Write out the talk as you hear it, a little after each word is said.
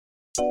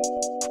Alright,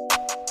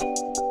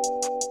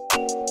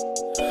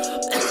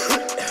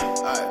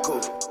 cool.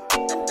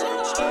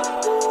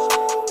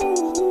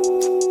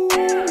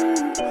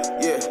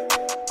 Yeah.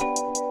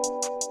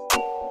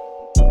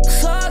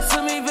 Talk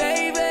to me,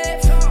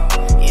 baby.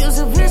 You's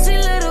a busy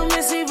little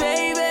missy,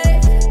 baby.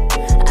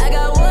 I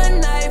got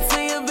one night for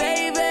you,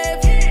 baby.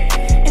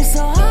 It's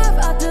so hard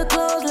out the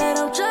clothes, let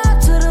them drop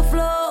to the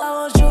floor. I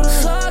want you to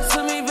talk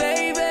to me,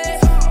 baby.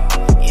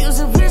 You's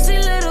a busy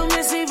little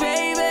missy,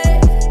 baby.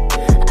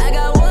 I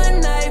got one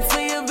night for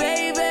you,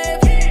 baby.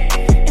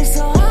 It's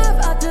so hard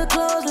out the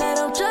clothes, let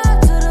them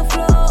drop to the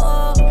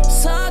floor.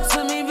 Talk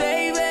to me,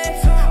 baby.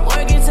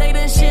 Work and take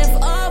the shift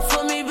off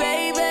for me,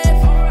 baby.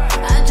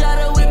 I try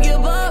to whip your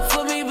butt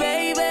for me,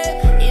 baby.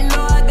 You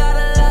know I got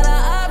a lot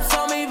of ops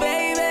on me,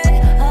 baby.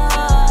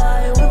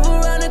 I whip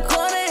around the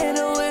corner in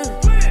a whip.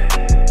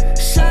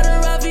 Shot a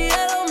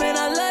Raffaello, man,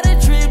 I let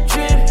it drip,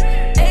 drip.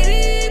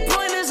 80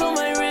 pointers on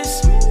my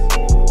wrist.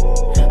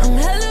 I'm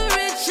hella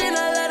rich and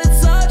I let it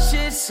talk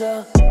shit,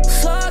 so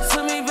talk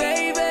to me,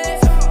 baby.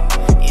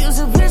 You's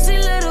a busy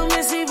little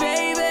missy,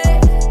 baby.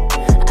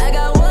 I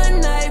got one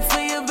night for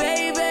you,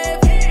 baby.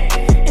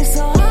 It's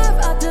so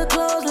hard out the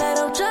clothes, let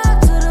them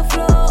drop to the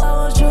floor. I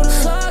want you to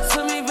talk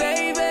to me,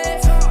 baby.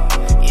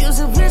 You's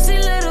a busy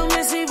little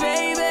missy,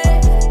 baby.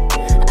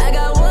 I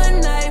got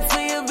one night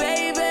for you,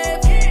 baby.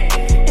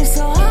 It's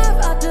so hard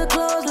out the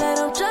clothes, let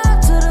them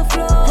drop to the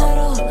floor. Let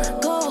 'em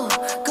go,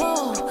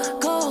 go,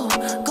 go,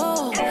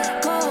 go,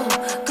 go,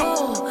 go,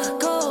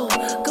 go,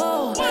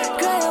 go.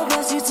 Girl, your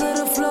bestie to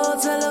the floor,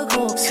 tell her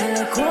go, tell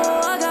her go.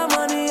 I got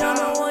money, I'm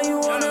the one you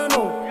wanna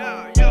know.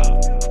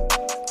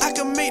 I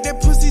can make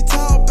that pussy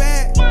talk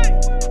back.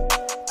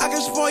 I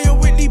can spoil you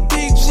with these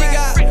big She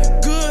got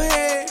good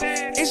head,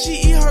 and she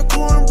eat her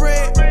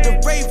cornbread. The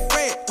rape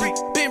Fred,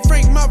 Ben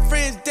Frank, my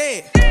friend's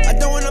dead. I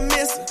don't wanna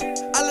miss her.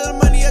 I love the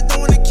money, I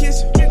don't wanna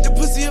kiss her. The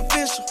pussy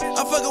official.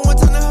 I fuck her one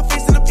time to her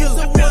face in the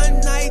pillow. It's a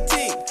one night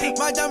thing.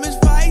 My diamonds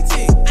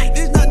fighting.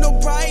 This not no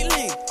bright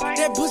link.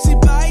 That pussy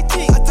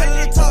biting. I tell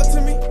her to talk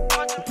to me.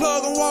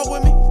 Plug and walk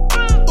with me.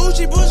 Ooh,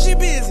 she bushy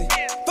busy.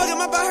 Fucking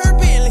my by her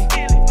Bentley.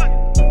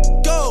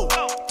 Go.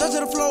 Touch to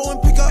the floor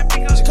and pick up.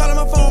 She calling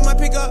my phone, might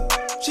pick up.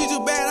 She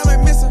too bad, I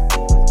might miss her.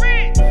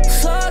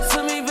 Talk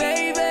to me,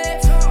 baby.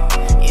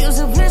 You's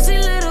a busy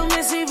little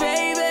missy,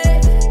 baby.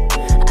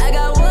 I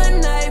got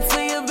one night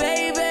for you,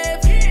 baby.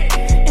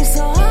 It's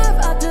so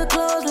hard out the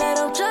clothes, let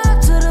them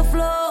drop to the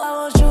floor. I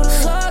want you to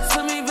talk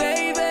to me,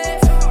 baby.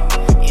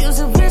 You's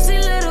a busy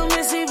little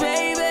missy,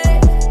 baby.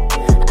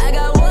 I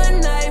got one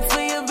night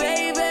for you,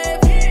 baby.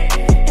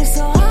 It's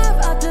so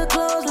hard out the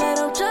clothes, let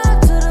them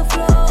drop to the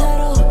floor. Let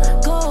 'em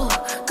go,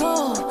 go,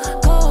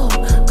 go,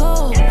 go,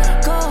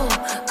 go,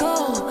 go,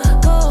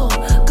 go,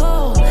 go.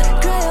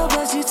 Girl, your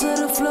bestie to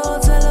the floor,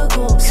 tell her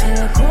go, tell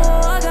her go.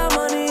 I got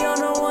money, I'm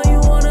the one you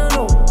wanna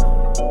know.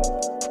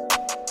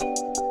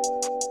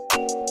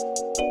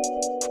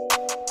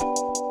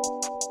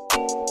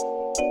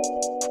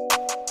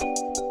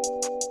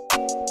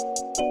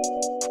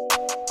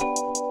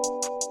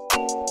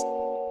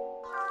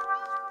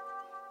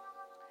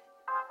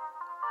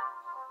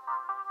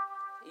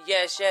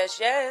 Yes, yes,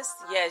 yes,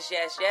 yes,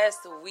 yes, yes,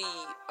 we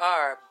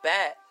are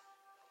back.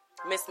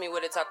 Miss Me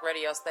With It Talk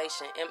radio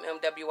station,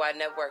 MMWI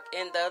network,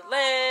 in the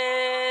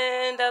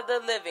land of the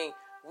living.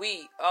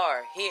 We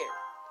are here.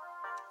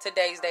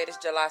 Today's date is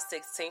July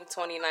 16th,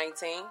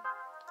 2019,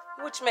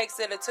 which makes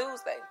it a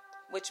Tuesday,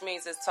 which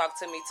means it's Talk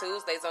to Me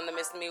Tuesdays on the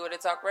Miss Me With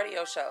It Talk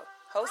radio show,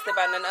 hosted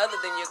by none other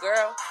than your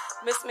girl,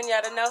 Miss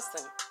Minyetta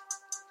Nelson,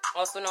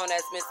 also known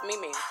as Miss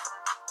Mimi.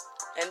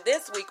 And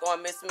this week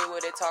on Miss Me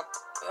With It Talk,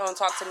 on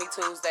Talk to Me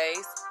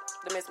Tuesdays,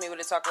 the Miss Me With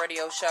It Talk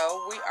radio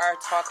show, we are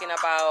talking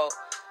about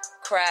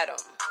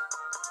Kratom,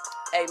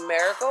 a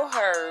miracle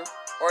herb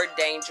or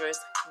dangerous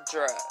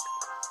drug.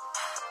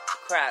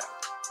 Kratom.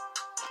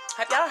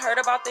 Have y'all heard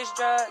about this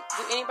drug?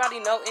 Do anybody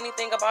know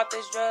anything about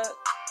this drug?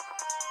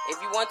 If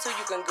you want to,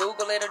 you can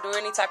Google it or do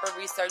any type of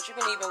research. You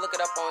can even look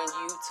it up on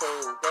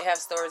YouTube. They have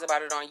stories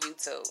about it on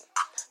YouTube.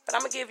 But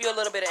I'm going to give you a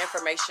little bit of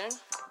information.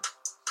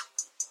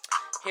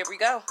 Here we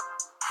go.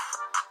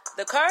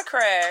 The car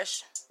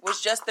crash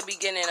was just the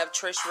beginning of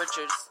Trish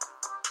Richards'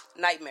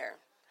 nightmare.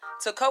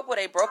 To cope with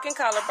a broken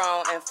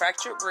collarbone and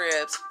fractured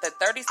ribs, the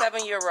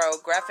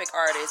 37-year-old graphic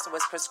artist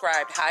was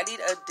prescribed highly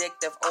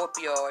addictive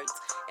opioids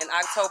in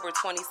October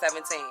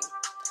 2017.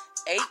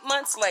 8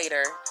 months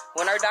later,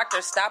 when her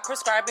doctor stopped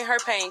prescribing her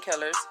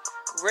painkillers,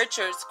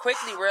 Richards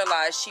quickly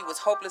realized she was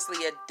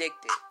hopelessly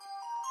addicted.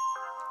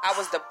 I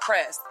was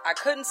depressed. I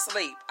couldn't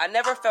sleep. I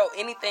never felt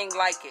anything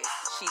like it,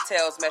 she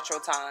tells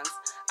MetroTimes.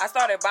 I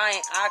started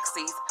buying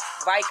Oxys,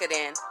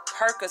 Vicodin,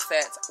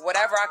 Percocets,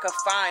 whatever I could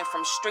find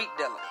from street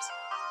dealers.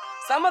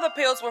 Some of the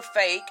pills were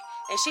fake,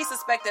 and she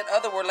suspected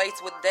others were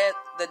laced with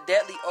the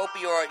deadly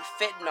opioid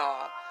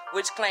fentanyl,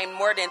 which claimed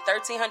more than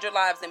 1,300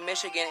 lives in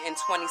Michigan in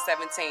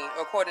 2017,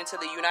 according to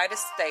the United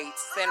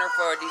States Center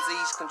for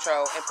Disease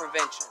Control and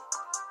Prevention.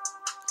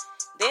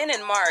 Then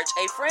in March,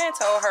 a friend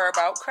told her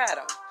about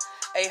Kratom,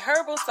 a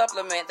herbal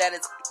supplement that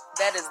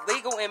that is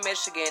legal in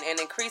Michigan and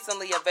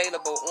increasingly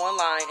available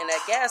online and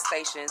at gas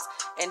stations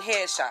and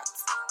head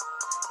shops.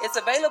 It's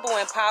available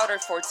in powder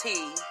for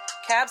tea,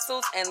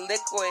 capsules, and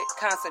liquid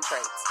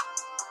concentrates.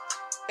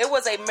 It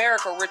was a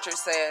miracle, Richard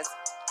says.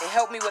 It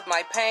helped me with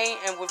my pain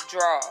and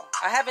withdrawal.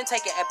 I haven't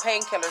taken a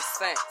painkiller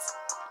since.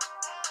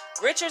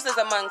 Richards is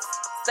amongst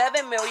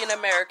 7 million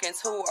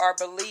Americans who are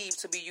believed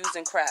to be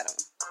using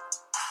Kratom,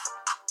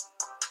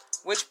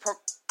 which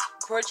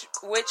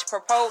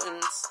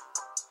proponents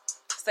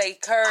say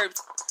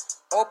curbs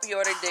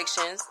opioid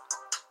addictions,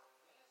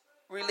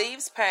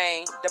 relieves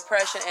pain,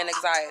 depression, and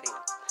anxiety.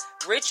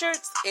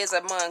 Richards is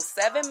among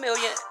 7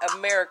 million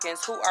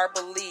Americans who are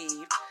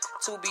believed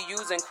to be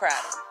using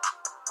Kratom,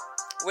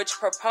 which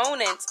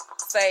proponents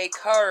say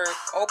curbs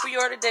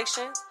opioid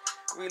addictions,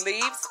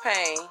 relieves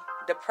pain,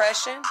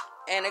 depression,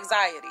 and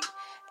anxiety,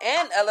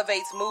 and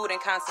elevates mood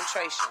and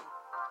concentration.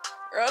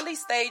 Early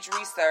stage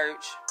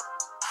research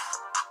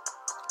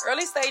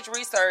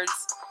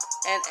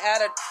and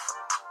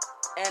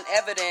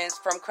evidence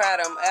from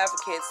Kratom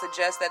advocates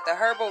suggest that the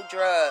herbal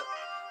drug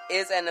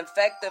is an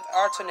effective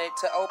alternate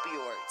to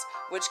opioids,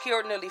 which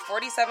killed nearly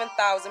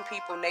 47,000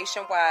 people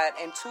nationwide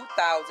and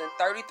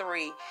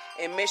 2,033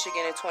 in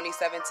Michigan in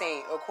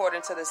 2017,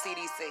 according to the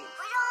CDC.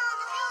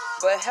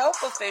 But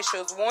health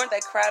officials warn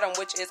that Kratom,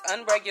 which is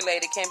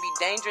unregulated, can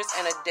be dangerous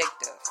and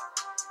addictive.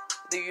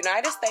 The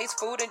United States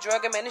Food and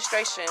Drug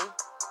Administration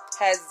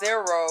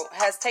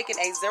has taken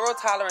a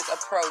zero-tolerance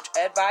approach,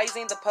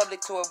 advising the public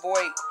to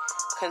avoid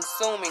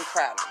consuming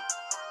Kratom.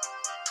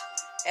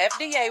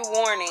 FDA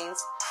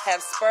warnings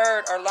have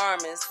spurred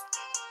alarmist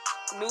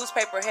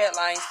newspaper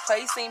headlines,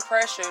 placing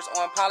pressures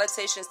on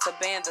politicians to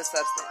ban the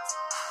substance.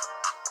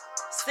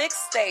 6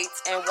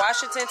 states and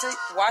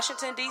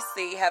Washington,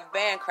 D.C. have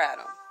banned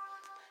Kratom.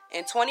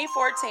 In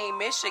 2014,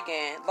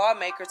 Michigan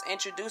lawmakers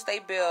introduced a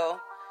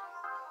bill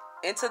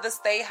into the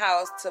state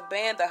house to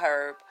ban the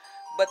herb,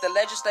 but the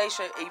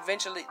legislation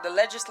eventually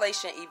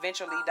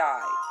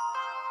died.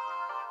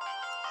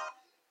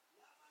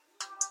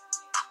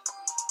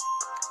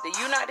 The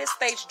United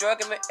States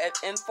Drug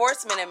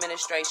Enforcement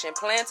Administration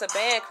planned to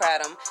ban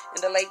Kratom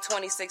in the late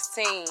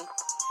 2016,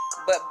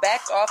 but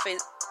backed off in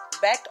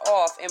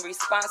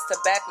response to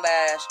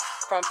backlash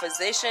from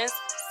physicians,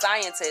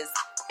 scientists,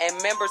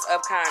 and members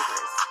of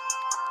Congress.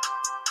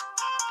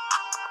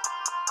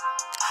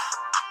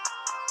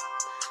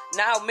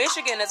 Now,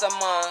 Michigan is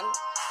among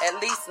at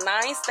least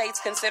 9 states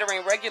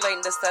considering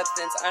regulating the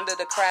substance under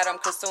the Kratom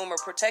Consumer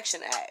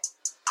Protection Act,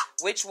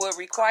 which would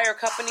require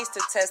companies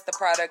to test the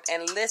product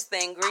and list the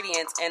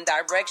ingredients and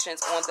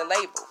directions on the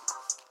label.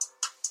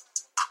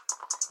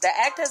 The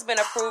act has been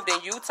approved in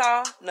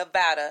Utah,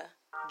 Nevada,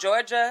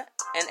 Georgia,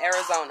 and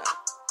Arizona.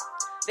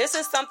 This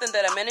is something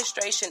that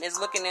administration is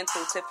looking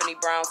into, Tiffany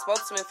Brown,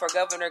 spokesman for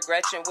Governor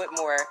Gretchen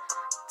Whitmer,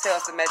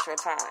 tells the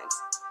MetroTimes.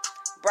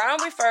 Brown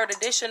referred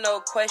additional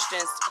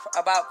questions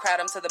about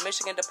Kratom to the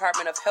Michigan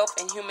Department of Health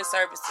and Human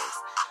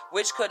Services,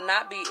 which could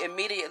not be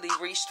immediately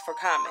reached for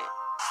comment.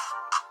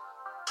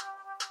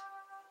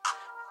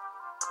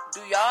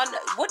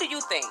 What do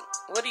you think?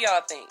 What do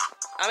y'all think?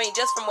 I mean,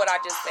 just from what I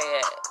just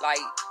said,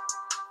 like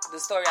the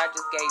story I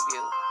just gave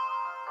you.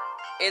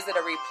 Is it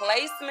a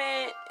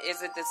replacement?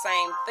 Is it the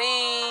same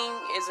thing?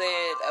 Is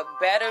it a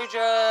better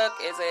drug?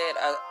 Is it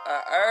a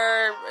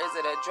herb? Is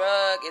it a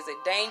drug? Is it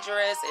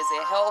dangerous? Is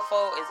it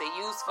helpful? Is it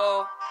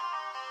useful?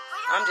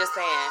 I'm just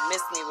saying,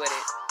 miss me with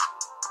it.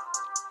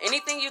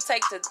 Anything you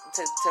take to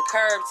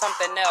curb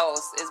something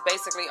else is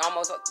basically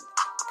almost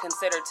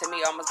considered to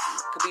me almost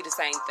could be the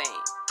same thing.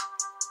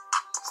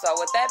 So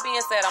with that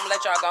being said, I'm going to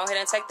let y'all go ahead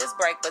and take this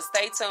break, but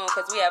stay tuned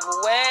because we have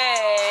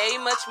way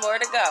much more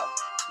to go.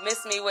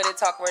 Miss Me With It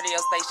Talk radio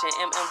station,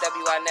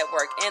 MMWI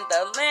Network, in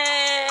the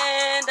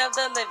land of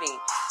the living.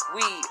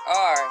 We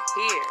are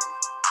here.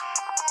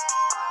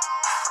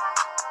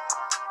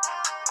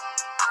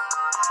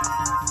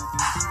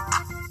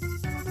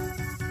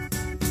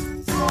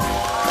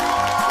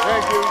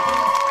 Thank you.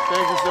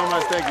 Thank you so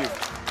much. Thank you.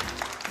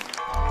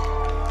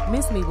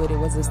 Miss Me With It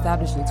was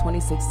established in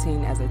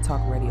 2016 as a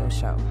talk radio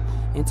show.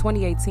 In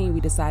 2018, we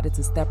decided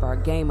to step our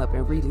game up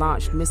and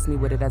relaunched Miss Me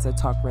With It as a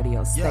talk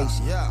radio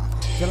station.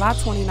 July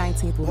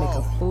 2019 will make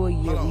a full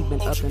year we've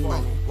been up and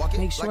running.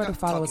 Make sure to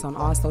follow us on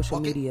all social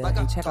media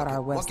and check out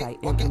our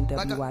website,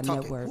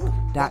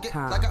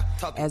 mmwinetwork.com,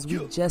 as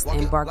we just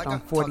embarked on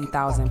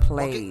 40,000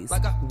 plays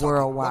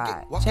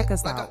worldwide. Check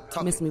us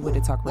out, Miss Me With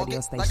It talk radio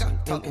station,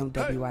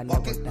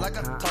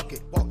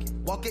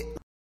 mmwinetwork.com.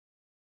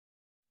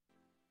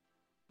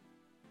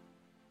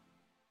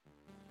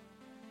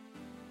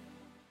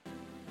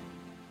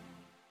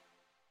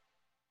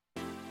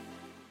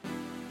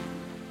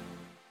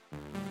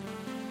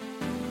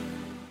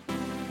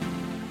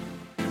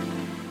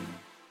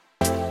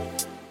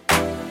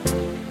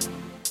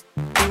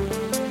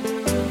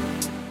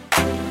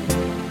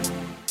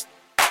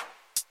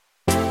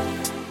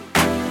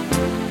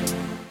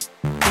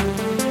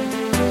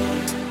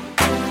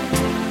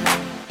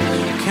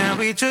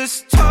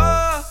 Just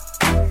talk,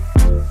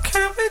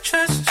 can we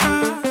just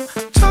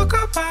talk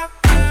about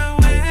where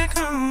we're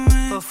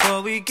going before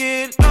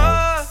get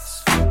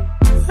lost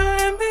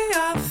and be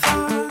our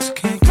thoughts.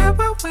 Can't get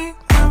what we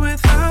want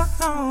without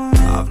knowing.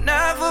 I've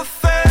never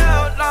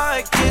felt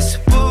like this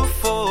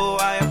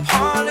before. I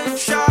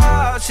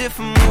apologize if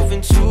I'm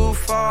moving too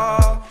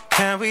far.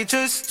 Can we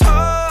just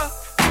talk?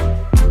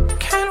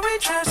 Can we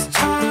just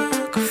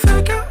talk?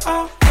 Figure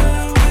out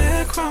where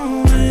we're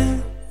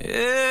growing.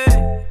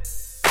 Yeah.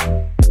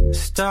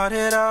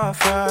 Started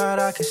off right,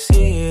 I can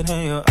see it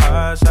in your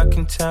eyes. I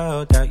can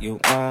tell that you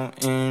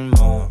wanting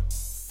more.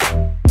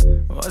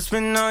 What's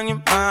been on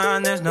your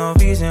mind? There's no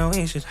reason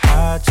we should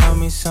hide. Tell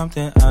me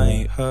something I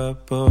ain't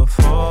heard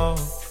before.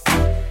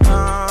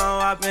 Oh,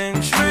 I've been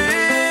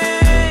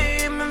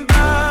dreaming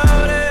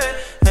about it,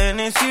 and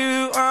it's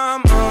you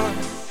I'm on.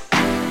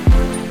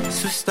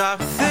 So stop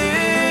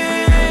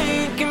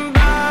thinking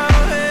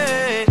about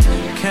it.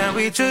 Can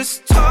we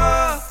just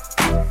talk?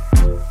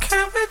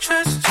 Can we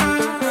just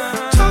talk?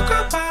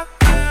 Talk about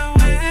where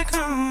we're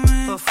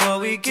going before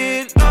we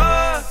get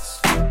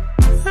lost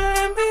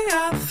and be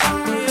our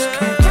thoughts.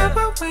 Can't get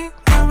what we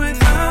want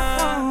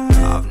without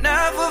knowing. I've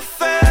never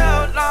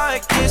felt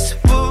like this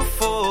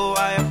before.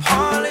 I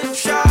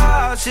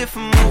apologize if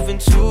I'm moving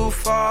too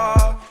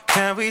far.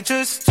 Can we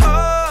just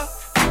talk?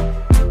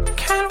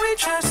 Can we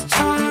just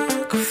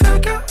talk?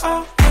 Figure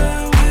out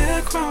where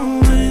we're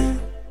growing.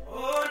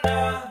 Oh,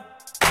 nah.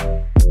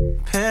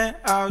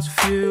 Penthouse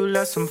view,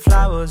 left some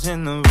flowers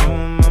in the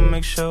room. I'll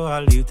make sure I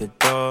leave the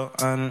door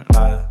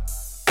unlocked.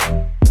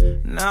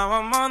 Now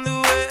I'm on the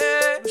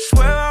way,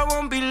 swear I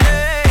won't be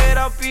late.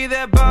 I'll be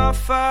there by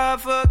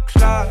 5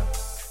 o'clock.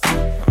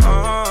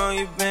 Oh,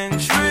 you've been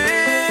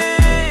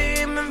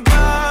dreaming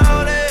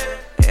about it,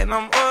 and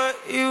I'm what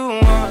you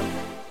want.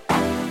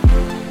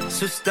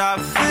 So stop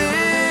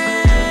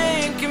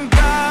thinking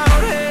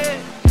about it.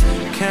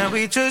 Can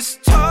we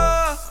just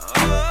talk?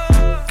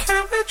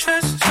 Can we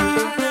just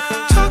talk?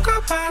 Talk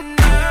about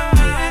where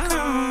we're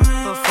going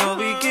before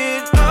we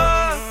get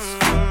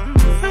lost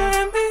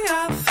and be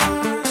our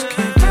thoughts.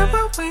 Can't get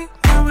what we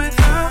want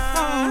without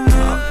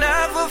knowing. I've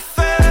never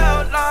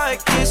felt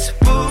like this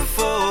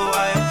before.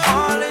 I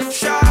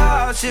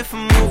apologize if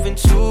I'm moving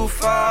too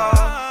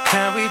far.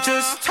 Can we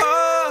just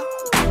talk?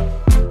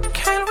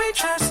 Can we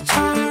just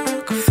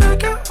talk?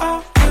 Figure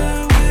out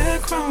where we're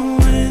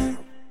growing.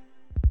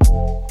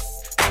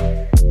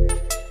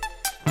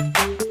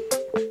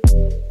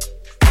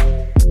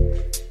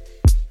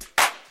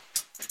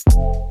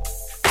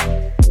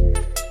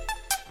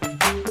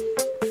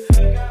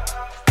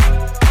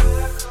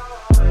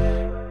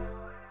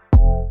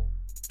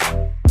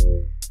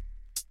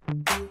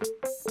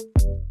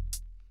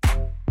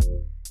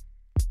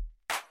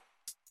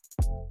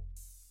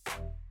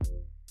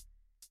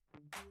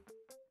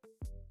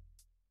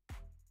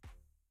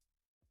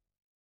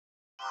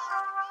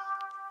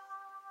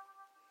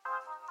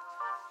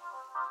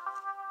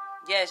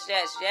 Yes.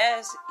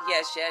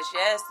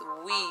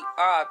 We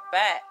are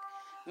back.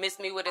 Miss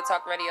Me With It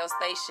Talk radio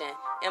station,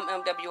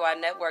 MMWI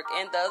network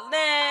in the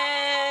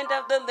land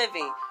of the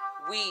living.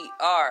 We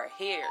are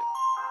here.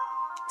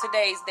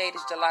 Today's date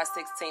is July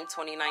 16,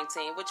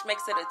 2019, which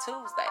makes it a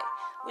Tuesday,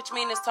 which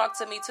means it's Talk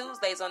to Me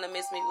Tuesdays on the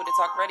Miss Me With It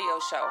Talk radio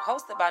show,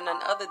 hosted by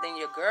none other than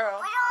your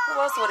girl. Who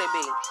else would it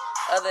be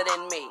other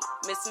than me?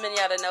 Miss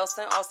Minyetta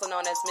Nelson, also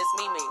known as Miss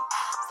Mimi.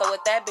 So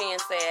with that being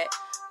said,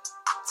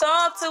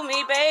 talk to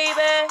me,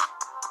 baby.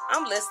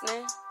 I'm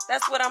listening.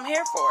 That's what I'm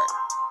here for.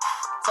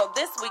 So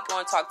this week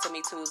on Talk to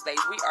Me Tuesdays,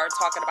 we are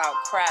talking about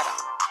Kratom,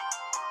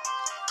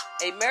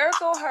 a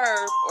miracle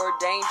herb or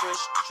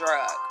dangerous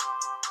drug.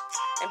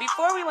 And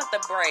before we went to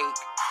break,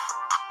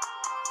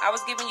 I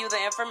was giving you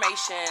the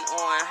information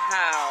on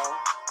how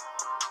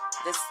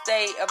the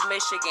state of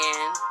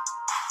Michigan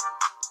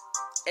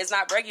is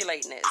not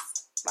regulating this.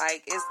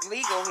 Like, it's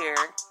legal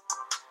here,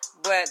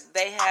 but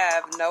they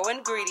have no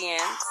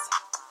ingredients.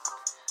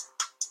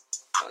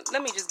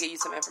 Let me just give you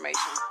some information.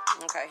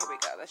 Okay, here we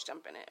go. Let's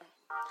jump in it.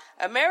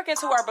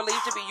 Americans who are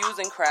believed to be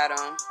using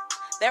Kratom.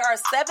 There are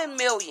 7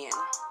 million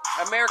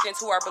Americans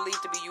who are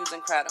believed to be using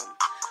Kratom,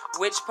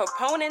 which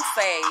proponents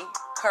say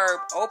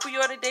curb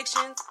opioid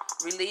addictions,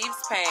 relieves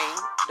pain,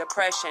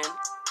 depression,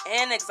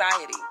 and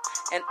anxiety,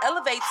 and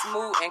elevates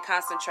mood and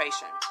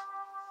concentration.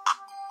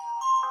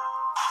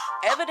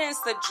 Evidence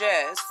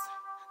suggests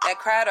that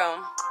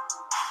Kratom,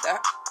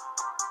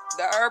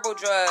 the herbal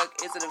drug,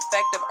 is an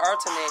effective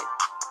alternate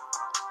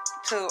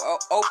to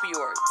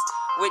opioids,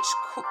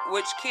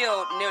 which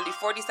killed nearly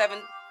 47,000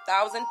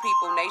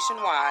 people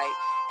nationwide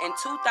and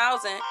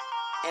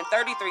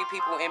 2,033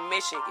 people in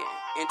Michigan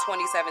in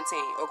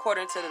 2017,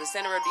 according to the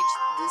Center of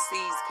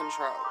Disease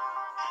Control.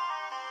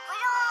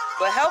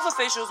 But health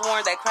officials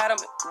warn that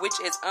Kratom, which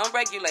is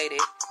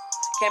unregulated,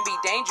 can be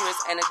dangerous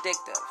and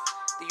addictive.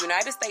 The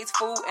United States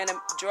Food and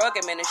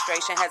Drug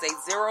Administration has a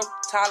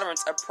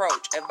zero-tolerance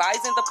approach,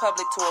 advising the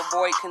public to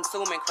avoid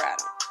consuming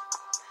Kratom.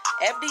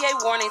 FDA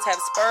warnings have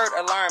spurred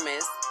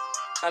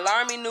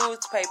alarming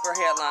newspaper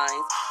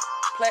headlines,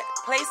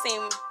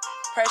 placing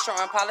pressure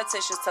on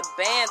politicians to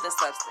ban the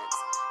substance.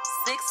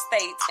 6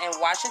 states and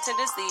Washington,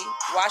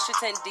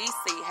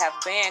 D.C. have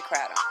banned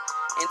Kratom.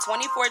 In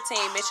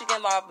 2014,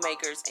 Michigan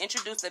lawmakers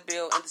introduced a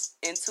bill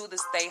into the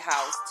state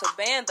house to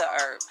ban the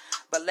herb,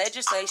 but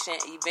legislation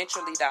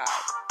eventually died.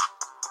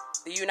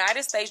 The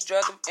United States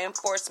Drug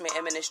Enforcement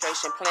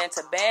Administration planned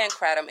to ban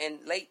kratom in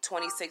late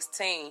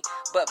 2016,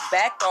 but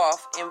backed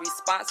off in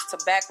response to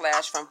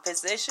backlash from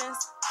physicians,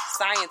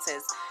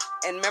 scientists,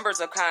 and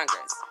members of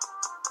Congress.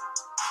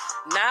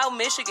 Now,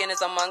 Michigan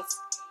is amongst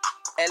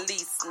at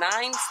least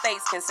 9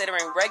 states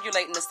considering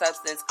regulating the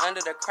substance under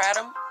the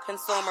Kratom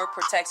Consumer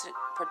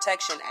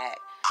Protection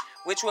Act,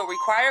 which will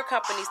require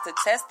companies to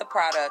test the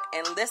product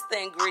and list the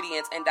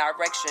ingredients and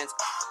directions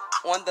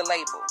on the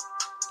label.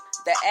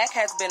 The act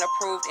has been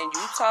approved in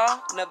Utah,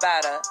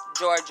 Nevada,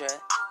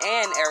 Georgia,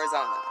 and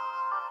Arizona.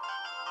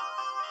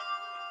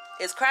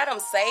 Is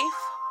kratom safe?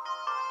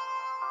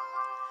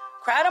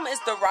 Kratom is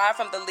derived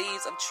from the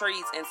leaves of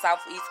trees in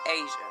Southeast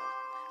Asia,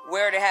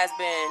 where it has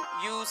been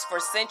used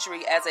for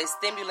centuries as a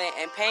stimulant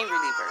and pain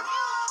reliever.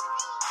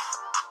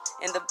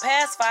 In the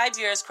past 5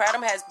 years,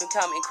 kratom has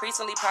become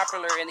increasingly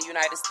popular in the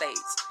United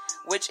States,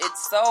 which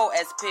it's sold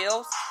as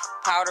pills,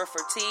 powder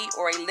for tea,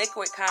 or a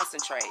liquid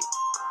concentrate.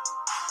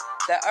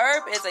 The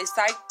herb is a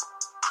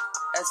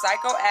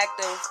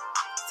psychoactive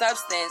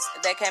substance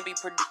that can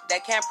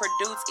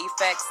produce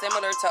effects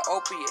similar to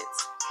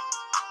opiates.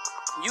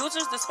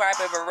 Users describe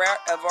a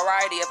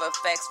variety of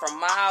effects from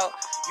mild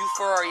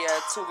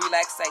euphoria to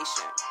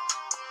relaxation.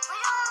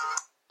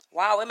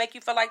 Wow, it make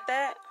you feel like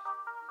that?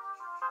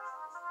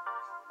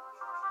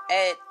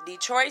 At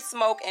Detroit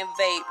Smoke and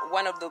Vape,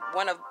 one of the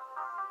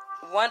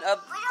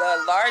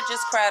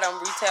largest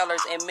kratom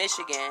retailers in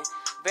Michigan,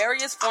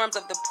 various forms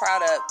of the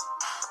product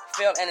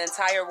filled an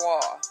entire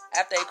wall.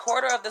 About a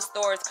quarter of the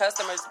store's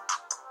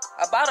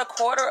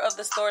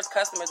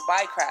customers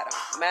buy kratom,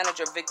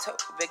 manager Victor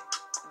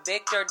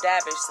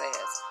Davish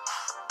says.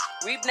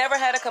 We've never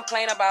had a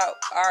complaint about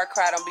our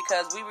kratom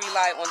because we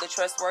rely on the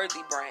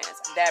trustworthy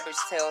brands,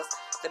 Davish tells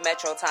the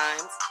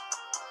MetroTimes.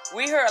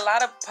 We hear a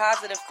lot of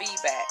positive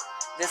feedback.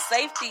 The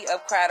safety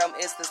of kratom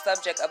is the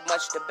subject of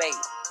much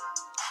debate.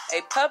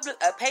 A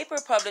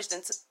paper published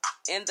in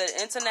the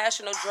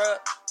International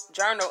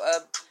Journal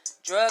of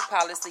Drug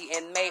Policy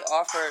in May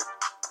offered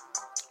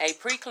a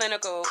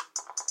preclinical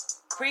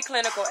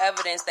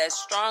evidence that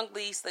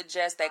strongly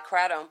suggests that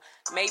kratom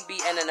may be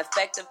an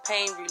effective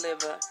pain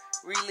reliever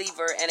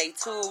and a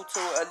tool to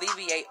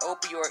alleviate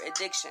opioid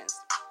addictions.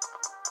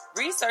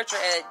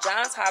 Researchers at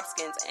Johns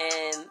Hopkins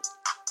and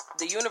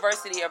the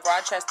University of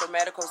Rochester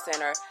Medical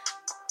Center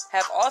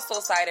have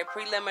also cited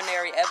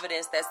preliminary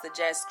evidence that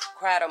suggests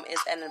kratom is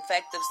an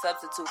effective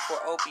substitute for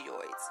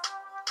opioids.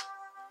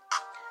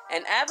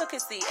 An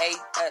advocacy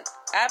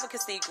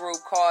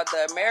group called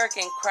the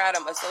American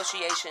Kratom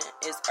Association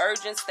is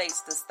urging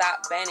states to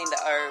stop banning the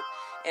herb,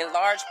 in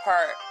large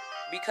part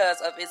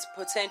because of its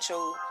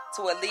potential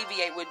to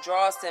alleviate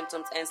withdrawal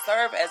symptoms and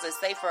serve as a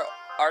safer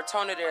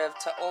alternative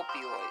to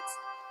opioids.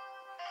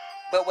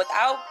 But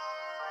without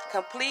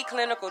complete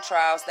clinical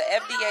trials, the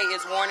FDA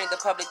is warning the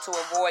public to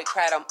avoid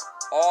kratom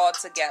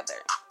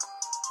altogether.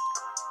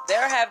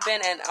 There have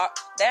been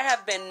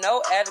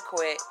no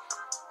adequate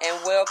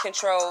and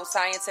well-controlled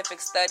scientific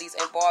studies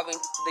involving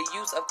the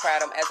use of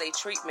kratom as a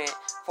treatment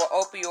for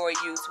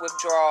opioid use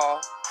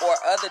withdrawal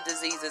or other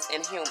diseases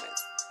in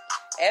humans.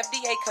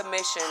 FDA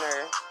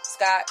Commissioner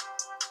Scott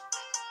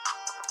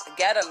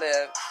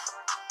Gataliv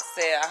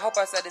said, I hope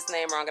I said his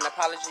name wrong, and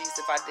apologies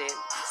if I did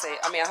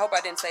I hope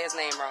I didn't say his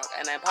name wrong,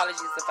 and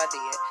apologies if I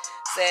did,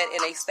 said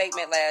in a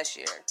statement last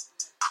year.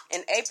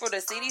 In April, the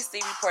CDC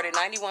reported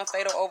 91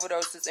 fatal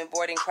overdoses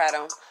involving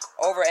kratom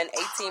over an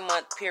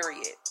 18-month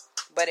period.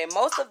 But in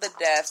most of the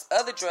deaths,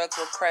 other drugs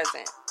were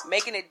present,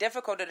 making it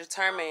difficult to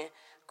determine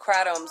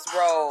kratom's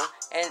role,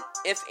 and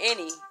if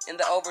any, in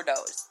the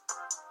overdose,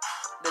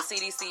 the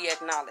CDC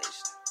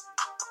acknowledged.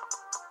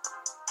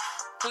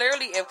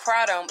 Clearly, if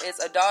kratom is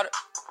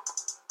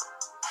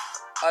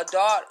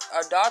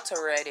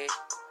adulterated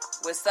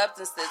with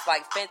substances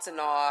like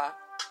fentanyl,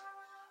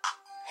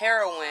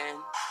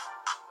 heroin,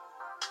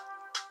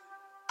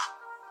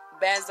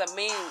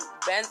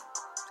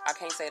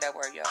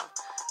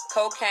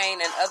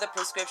 cocaine, and other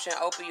prescription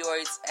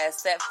opioids as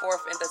set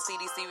forth in the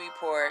CDC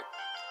report,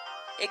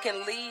 it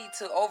can lead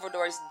to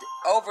overdose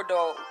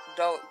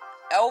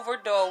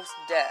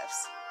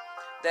deaths.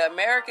 The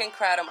American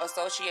Kratom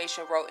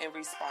Association wrote in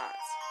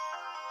response.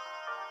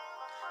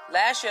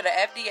 Last year, the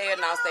FDA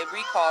announced a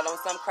recall on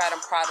some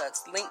kratom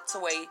products linked to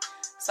a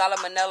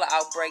salmonella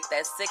outbreak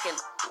that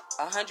sickened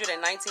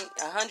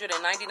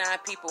 199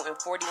 people in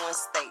 41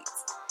 states.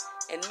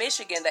 In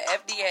Michigan, the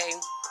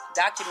FDA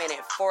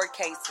documented 4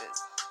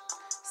 cases.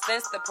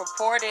 Since the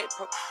purported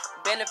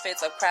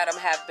benefits of kratom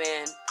have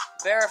been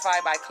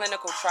verified by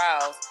clinical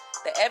trials,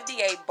 the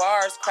FDA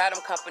bars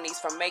kratom companies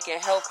from making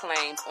health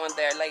claims on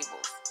their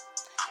labels.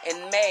 In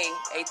May,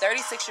 a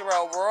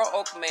 36-year-old Royal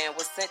Oak man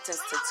was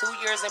sentenced to 2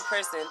 years in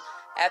prison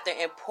after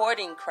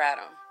importing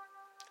kratom,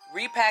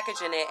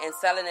 repackaging it, and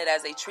selling it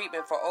as a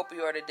treatment for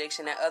opioid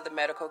addiction and other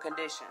medical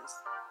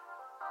conditions.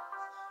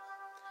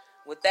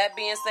 With that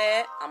being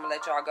said, I'm going to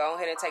let y'all go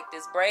ahead and take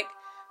this break.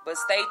 But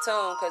stay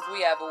tuned because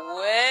we have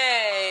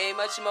way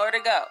much more to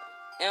go.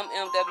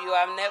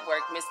 MMWI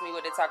Network, Miss Me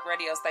With It Talk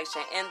radio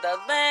station in the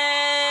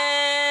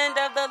land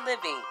of the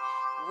living.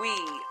 We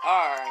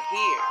are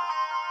here.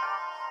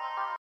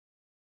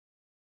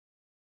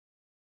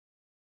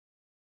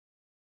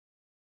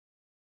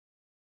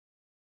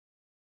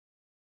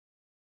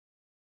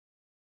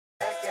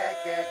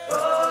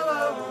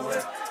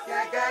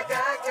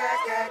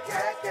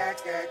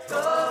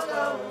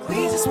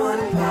 We just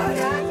wanna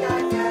party,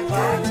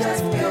 party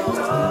just for you.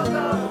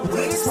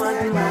 We just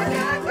wanna party,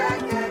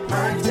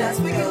 party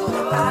just for you.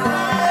 I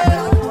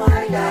don't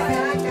wanna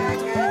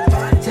die,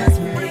 party just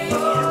for me.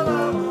 You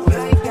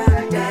ain't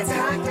gotta dance,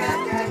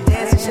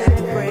 dance and shake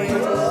the breeze.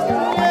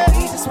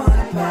 We just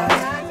wanna party,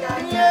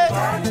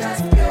 party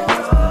just for you.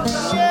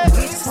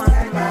 We just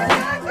wanna party,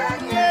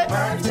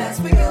 party just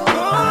for you.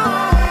 I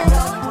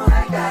don't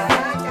wanna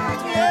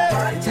die,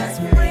 party just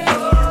for me.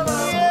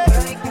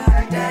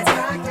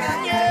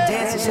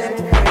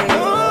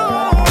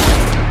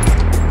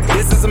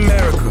 This is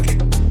America.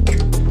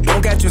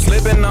 Don't catch you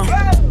slipping now.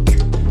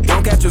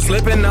 Don't catch you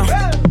slipping now.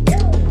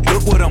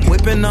 Look what I'm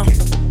whipping now.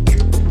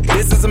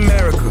 This is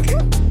America.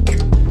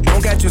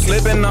 Don't catch you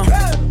slipping now.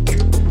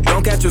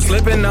 Don't catch you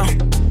slipping now.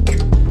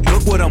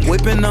 Look what I'm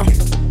whipping now.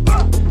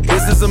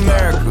 This is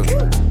America.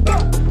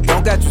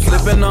 Don't catch you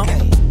slipping now.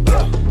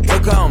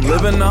 Look how I'm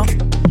living now.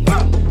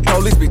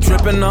 Police be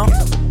tripping now.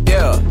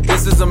 Yeah,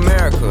 this is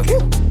America.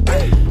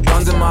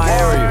 Guns in my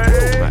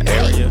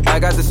area. I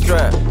got the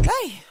strap.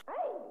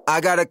 I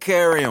gotta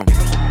carry 'em.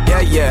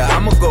 Yeah,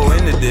 I'ma go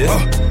into this.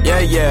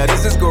 Yeah,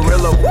 this is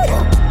gorilla.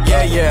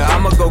 Yeah,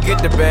 I'ma go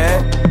get the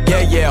bag.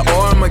 Yeah,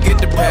 or I'ma get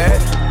the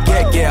pad.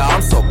 Yeah,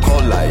 I'm so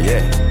cold like,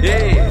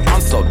 yeah. I'm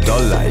so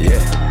dull like,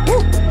 yeah.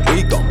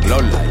 We gon' blow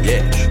like,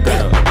 yeah.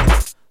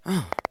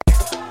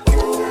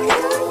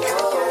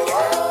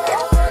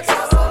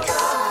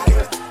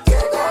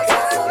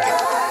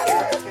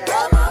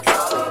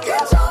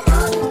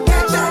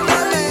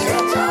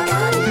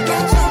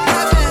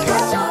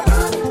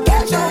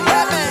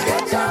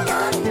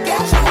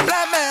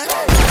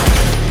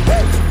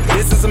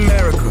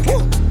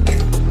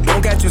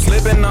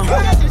 Slipping now.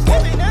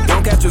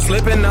 Don't catch you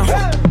slipping now.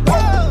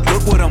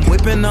 Look what I'm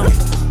whipping now.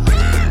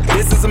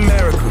 This is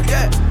America.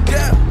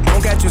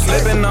 Don't catch you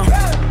slipping now.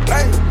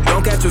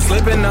 Don't catch you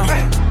slipping now.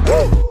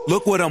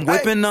 Look what I'm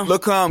whipping now.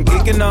 Look how I'm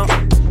geeking now.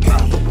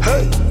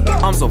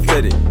 I'm so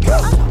fitted.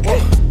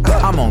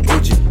 I'm on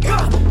Gucci.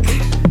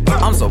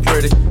 I'm so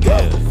pretty.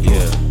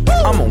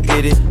 I'm gonna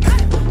get it.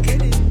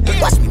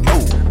 Watch me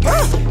move.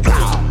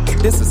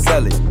 This is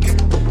Sally.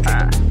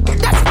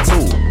 That's a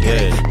tool.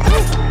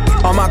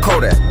 On my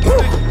Kodak,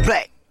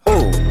 black,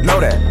 ooh, know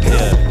that,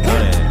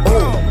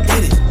 ooh,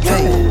 get it,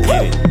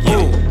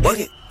 ooh, work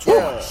it,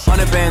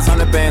 100 bands,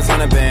 contraband,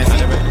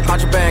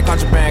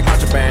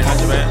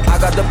 I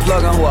got the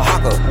plug on who a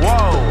hawker,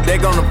 whoa, they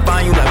gonna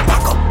find you like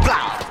Paco,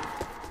 blah.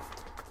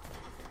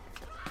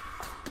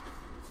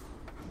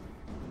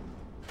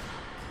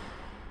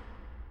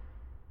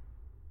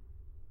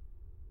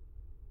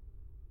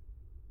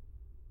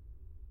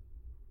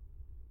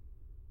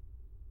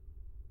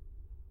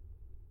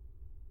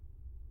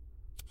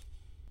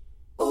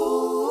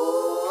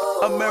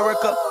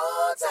 America,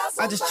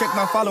 I just checked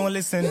my follow and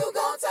listen. You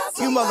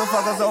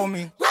motherfuckers owe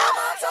me.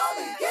 Mama told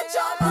me, get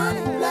your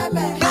money, black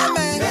man. Black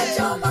man. Get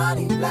your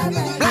money, black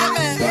man. Black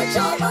man. Get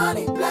your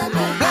money, black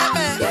man. Black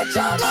man. Get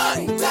your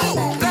money, black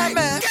man. Black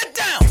man. Get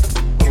down.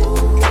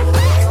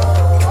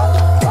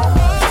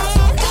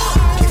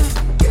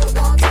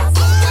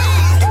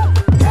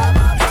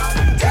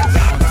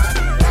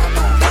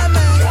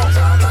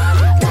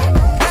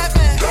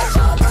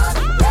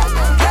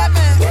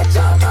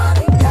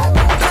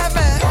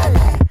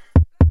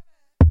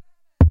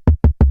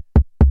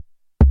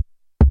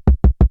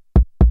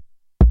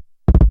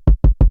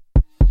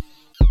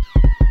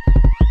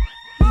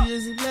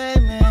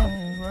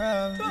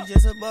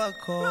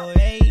 Cold,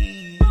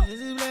 hey,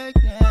 just a black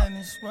man in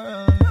this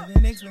world,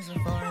 living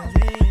expensive foreign,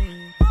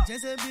 hey.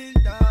 Just a big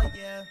dog,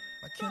 yeah.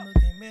 My Kindle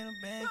came in the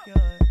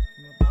backyard.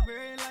 From a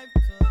barbarian life to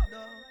a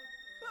dog.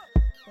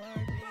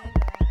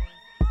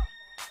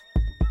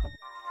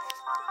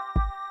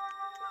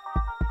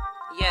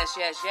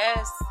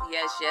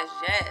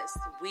 Yes.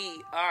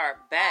 We are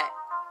back.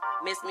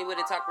 Miss Me With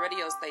It Talk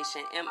radio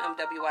station,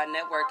 MMWI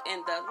Network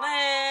in the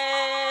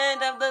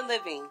land of the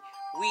living.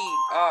 We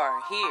are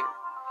here.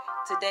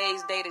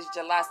 Today's date is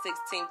July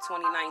 16th,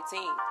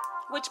 2019,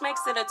 which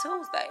makes it a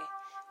Tuesday,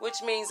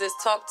 which means it's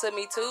Talk to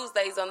Me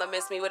Tuesdays on the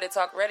Miss Me With It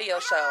Talk radio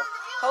show,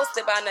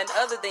 hosted by none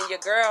other than your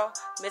girl,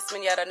 Miss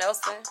Minyetta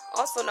Nelson,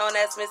 also known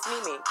as Miss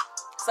Mimi.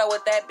 So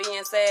with that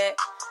being said,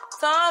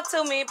 talk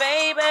to me,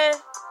 baby.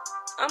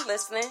 I'm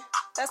listening.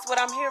 That's what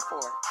I'm here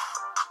for.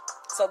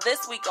 So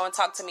this week on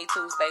Talk to Me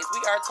Tuesdays, we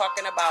are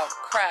talking about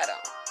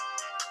Kratom,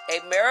 a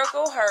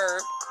miracle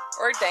herb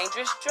or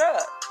dangerous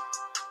drug.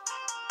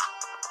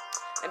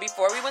 And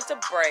before we went to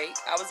break,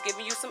 I was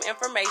giving you some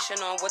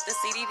information on what the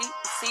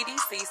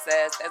CDC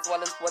says as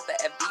well as what the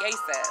FDA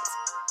says.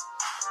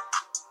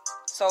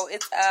 So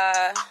it's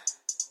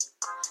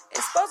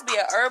It's supposed to be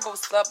a herbal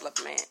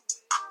supplement,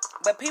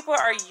 but people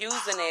are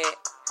using it,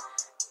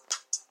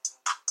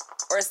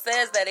 or it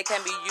says that it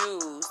can be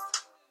used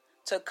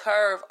to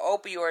curb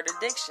opioid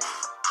addiction.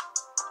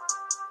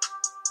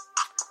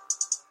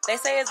 They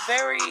say it's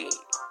very,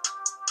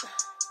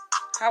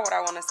 how would I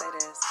want to say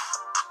this?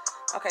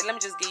 Okay, let me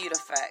just give you the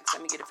facts.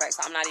 Let me get the facts.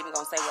 I'm not even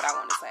going to say what I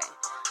want to say.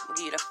 I'm going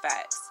to give you the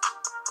facts.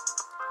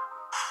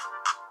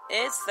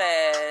 It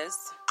says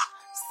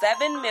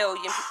 7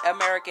 million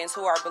Americans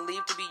who are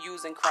believed to be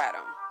using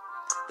Kratom.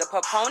 The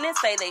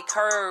proponents say they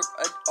curb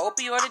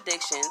opioid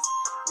addictions,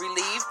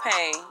 relieve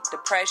pain,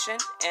 depression,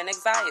 and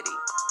anxiety,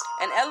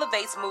 and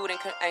elevates mood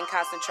and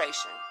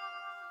concentration.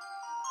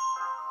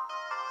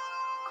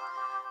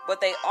 But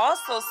they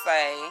also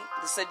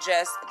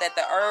suggest that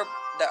the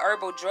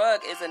herbal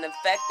drug is an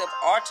effective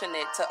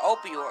alternate to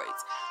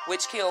opioids,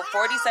 which killed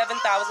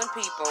 47,000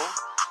 people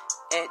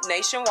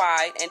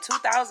nationwide and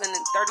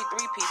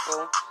 2,033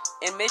 people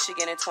in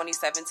Michigan in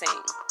 2017.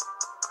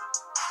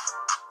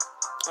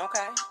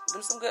 Okay,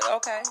 them some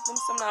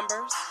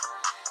numbers.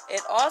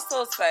 It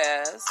also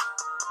says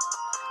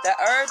the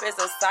herb is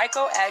a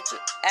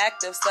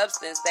psychoactive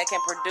substance that can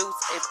produce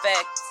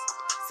effects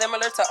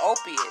similar to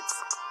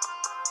opiates.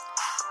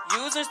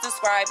 Users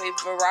describe a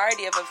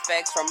variety of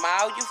effects from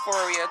mild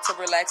euphoria to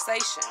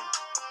relaxation.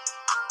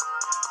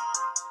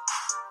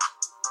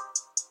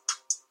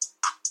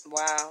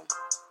 Wow.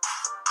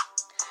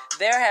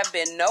 There have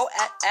been no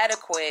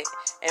adequate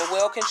and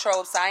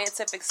well-controlled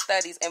scientific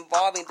studies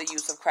involving the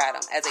use of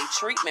Kratom as a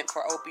treatment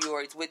for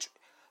opioid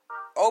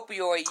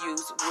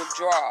use,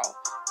 withdrawal,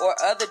 or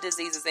other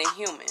diseases in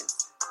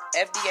humans,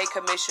 FDA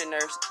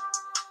commissioners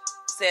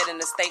said in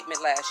a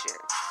statement last year.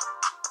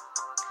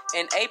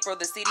 In April,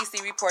 the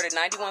CDC reported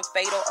 91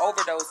 fatal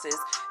overdoses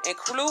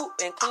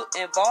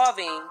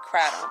involving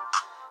Kratom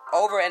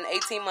over an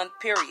 18-month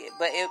period,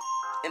 but in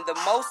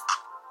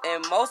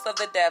most of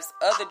the deaths,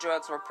 other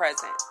drugs were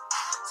present.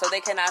 So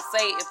they cannot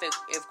say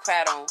if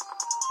Kratom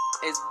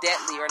is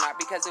deadly or not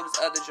because it was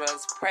other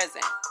drugs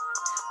present.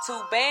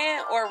 To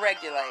ban or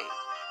regulate.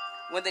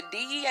 When the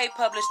DEA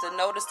published a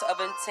notice of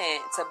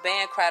intent to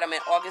ban Kratom in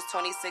August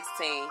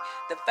 2016,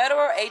 the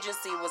federal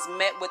agency was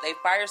met with a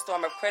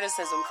firestorm of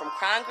criticism from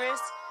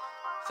Congress,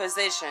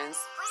 physicians,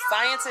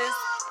 scientists,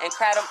 and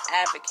Kratom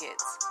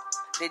advocates.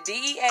 The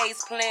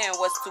DEA's plan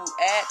was to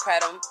add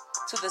Kratom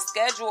to the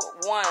Schedule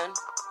 1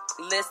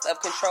 list of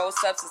controlled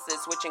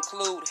substances, which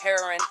include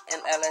heroin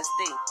and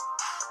LSD.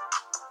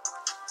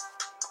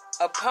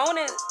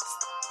 Opponents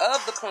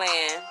of the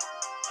plan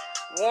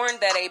warned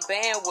that a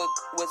ban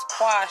would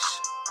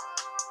quash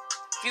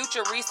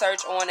future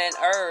research on an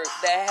herb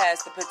that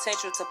has the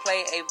potential to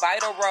play a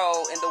vital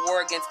role in the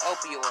war against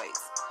opioids.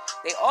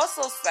 They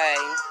also say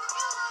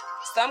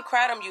some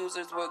Kratom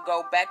users will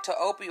go back to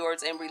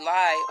opioids and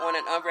rely on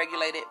an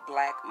unregulated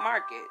black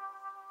market.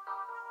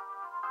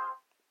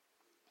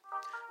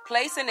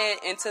 Placing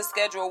it into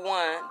Schedule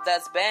 1,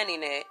 thus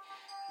banning it,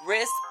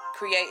 risks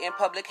creating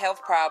public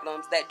health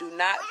problems that do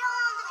not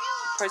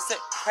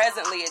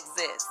presently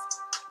exist.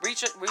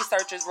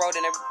 Researchers wrote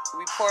in a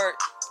report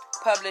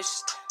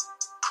published.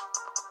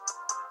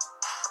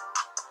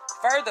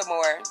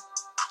 Furthermore,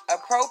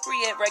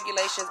 appropriate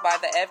regulations by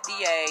the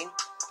FDA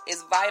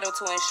is vital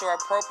to ensure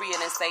appropriate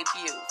and safe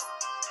use.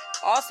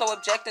 Also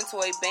objecting to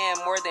a ban,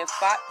 more than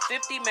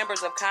 50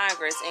 members of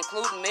Congress,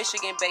 including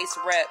Michigan-based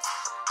reps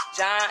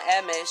Justin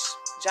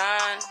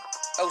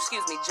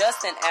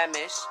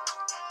Amish,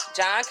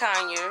 John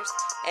Conyers,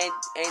 and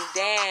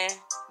Dan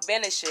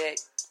Benishek,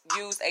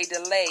 used a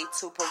delay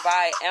to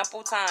provide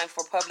ample time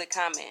for public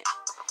comment.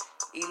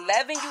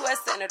 11 U.S.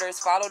 senators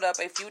followed up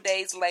a few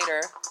days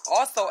later,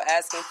 also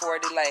asking for a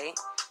delay,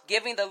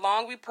 giving the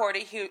long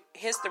reported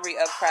history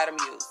of Kratom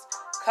use,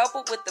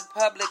 coupled with the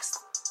public's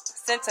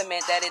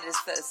sentiment that it is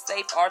a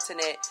safe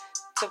alternate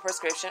to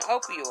prescription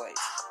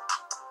opioids.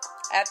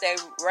 After a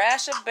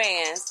rash of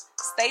bans,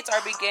 states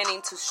are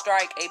beginning to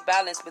strike a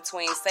balance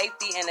between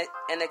safety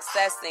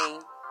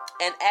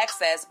and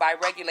access by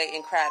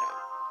regulating Kratom.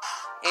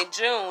 In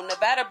June,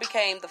 Nevada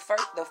became the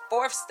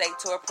fourth state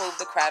to approve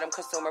the Kratom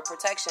Consumer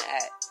Protection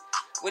Act,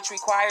 which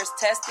requires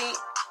testing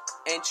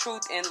and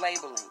truth in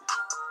labeling.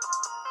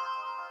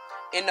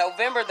 In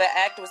November, the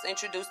act was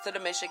introduced to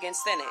the Michigan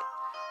Senate,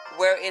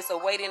 where it's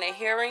awaiting a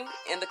hearing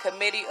in the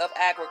Committee of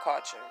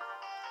Agriculture.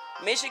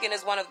 Michigan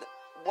is one of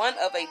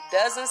a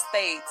dozen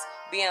states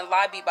being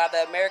lobbied by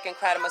the American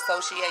Kratom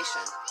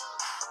Association.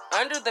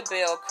 Under the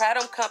bill,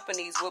 Kratom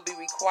companies will be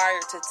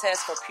required to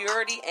test for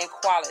purity and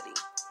quality.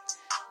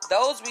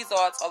 Those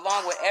results,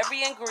 along with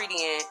every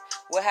ingredient,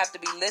 will have to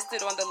be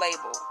listed on the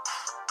label.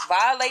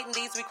 Violating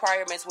these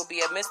requirements will be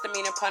a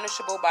misdemeanor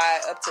punishable by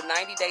up to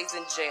 90 days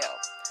in jail.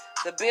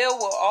 The bill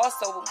will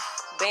also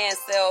ban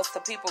sales to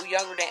people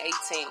younger than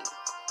 18.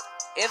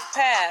 If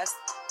passed,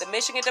 the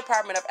Michigan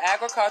Department of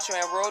Agriculture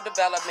and Rural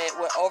Development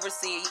will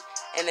oversee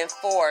and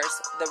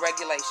enforce the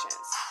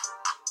regulations.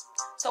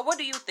 So what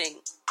do you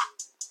think?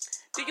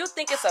 Do you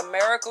think it's a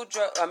miracle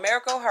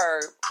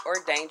herb or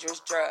a dangerous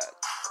drug?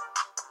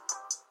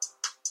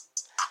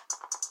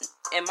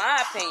 In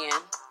my opinion,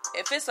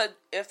 If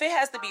it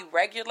has to be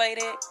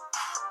regulated,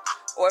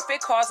 or if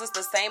it causes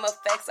the same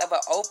effects of an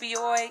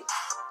opioid,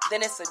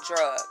 then it's a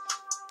drug.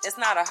 It's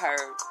not a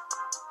herb.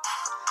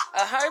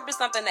 A herb is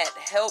something that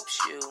helps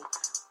you,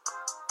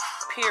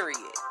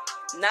 period,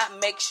 not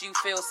makes you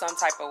feel some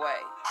type of way.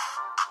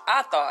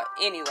 I thought,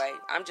 anyway,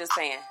 I'm just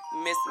saying,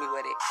 miss me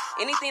with it.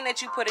 Anything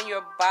that you put in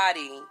your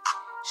body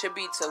should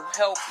be to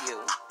help you.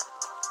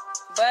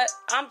 But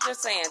I'm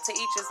just saying, to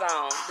each his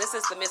own. This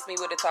is the Miss Me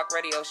With It Talk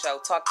radio show,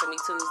 Talk to Me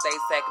Tuesday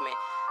segment.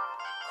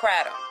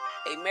 Kratom,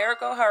 a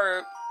miracle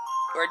herb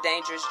or a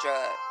dangerous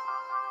drug.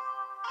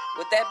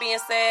 With that being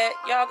said,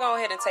 y'all go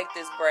ahead and take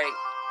this break.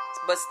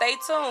 But stay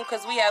tuned,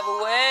 because we have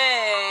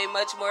way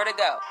much more to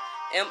go.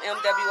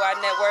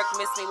 MMWI Network,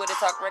 Miss Me With It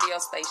Talk radio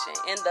station.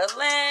 In the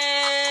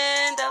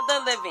land of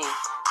the living,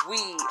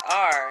 we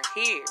are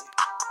here.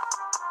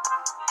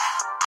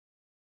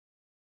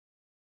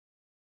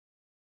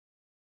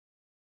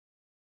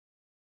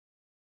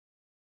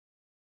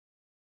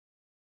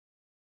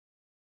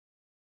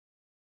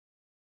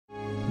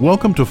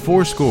 Welcome to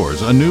Four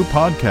Scores, a new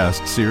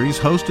podcast series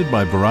hosted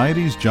by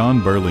Variety's John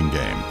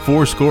Burlingame.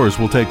 Four Scores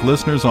will take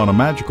listeners on a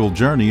magical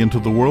journey into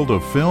the world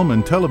of film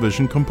and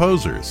television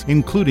composers,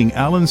 including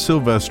Alan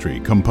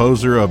Silvestri,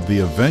 composer of The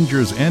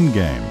Avengers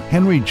Endgame,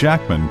 Henry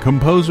Jackman,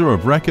 composer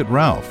of Wreck-It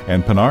Ralph,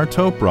 and Pinar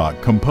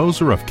Toprok,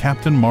 composer of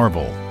Captain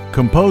Marvel.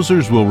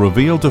 Composers will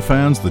reveal to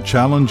fans the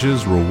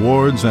challenges,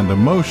 rewards, and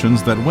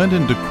emotions that went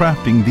into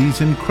crafting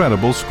these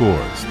incredible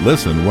scores.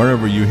 Listen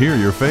wherever you hear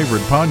your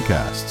favorite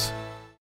podcasts.